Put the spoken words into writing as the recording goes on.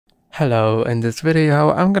Hello, in this video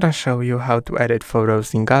I'm gonna show you how to edit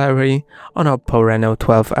photos in gallery on Oppo Reno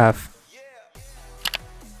 12F.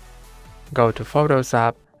 Go to Photos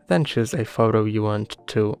app, then choose a photo you want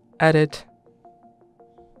to edit.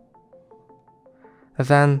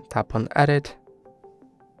 Then tap on Edit.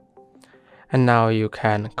 And now you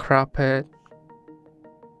can crop it.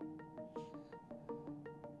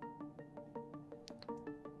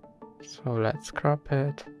 So let's crop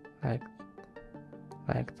it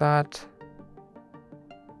like that.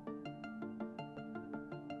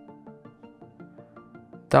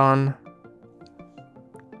 Done.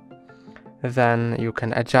 Then you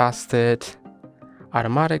can adjust it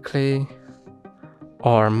automatically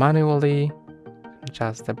or manually.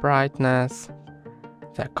 Adjust the brightness,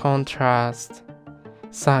 the contrast,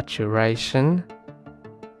 saturation,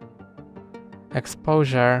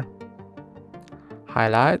 exposure,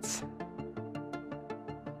 highlights,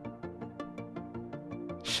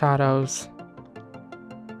 shadows,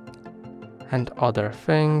 and other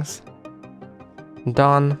things.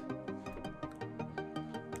 Done.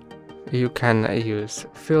 You can use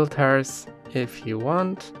filters if you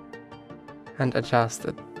want and adjust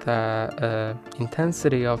the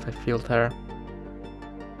intensity of a filter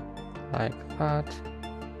like that.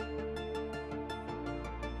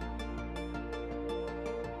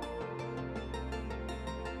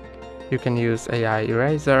 You can use AI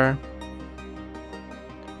eraser,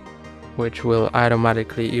 which will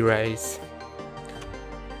automatically erase,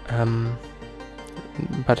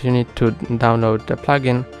 but you need to download the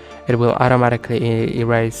plugin. It will automatically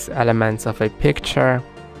erase elements of a picture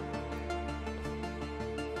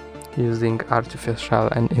using artificial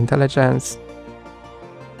intelligence.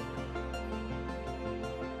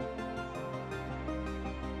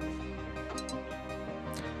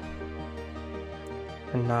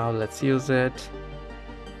 And now let's use it.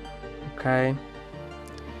 Okay.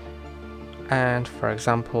 And for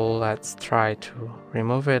example, let's try to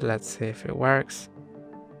remove it. Let's see if it works.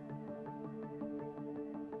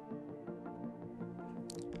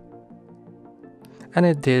 And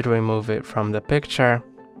it did remove it from the picture,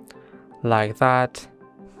 like that.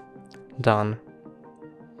 Done.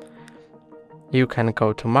 You can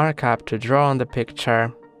go to markup to draw on the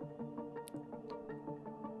picture.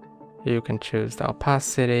 You can choose the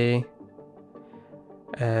opacity,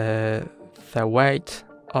 the weight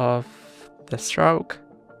of the stroke,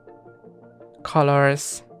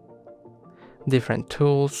 colors, different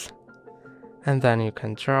tools, and then you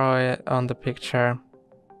can draw it on the picture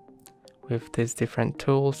with these different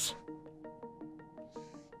tools.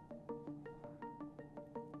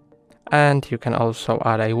 And you can also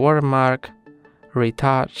add a watermark,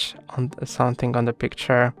 retouch on something on the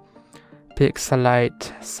picture,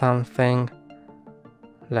 pixelate something.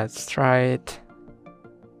 Let's try it.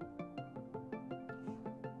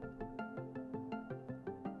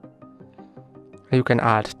 You can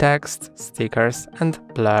add text, stickers, and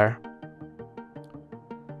blur.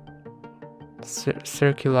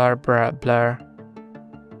 Circular blur,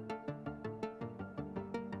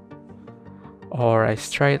 or a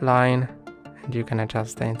straight line, and you can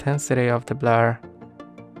adjust the intensity of the blur.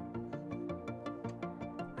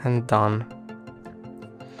 And done.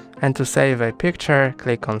 And to save a picture,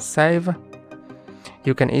 click on Save.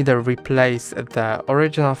 You can either replace the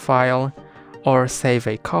original file or save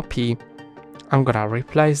a copy. I'm gonna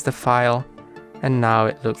replace the file, and now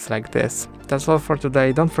it looks like this. That's all for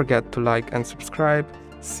today. Don't forget to like and subscribe.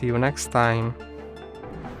 See you next time.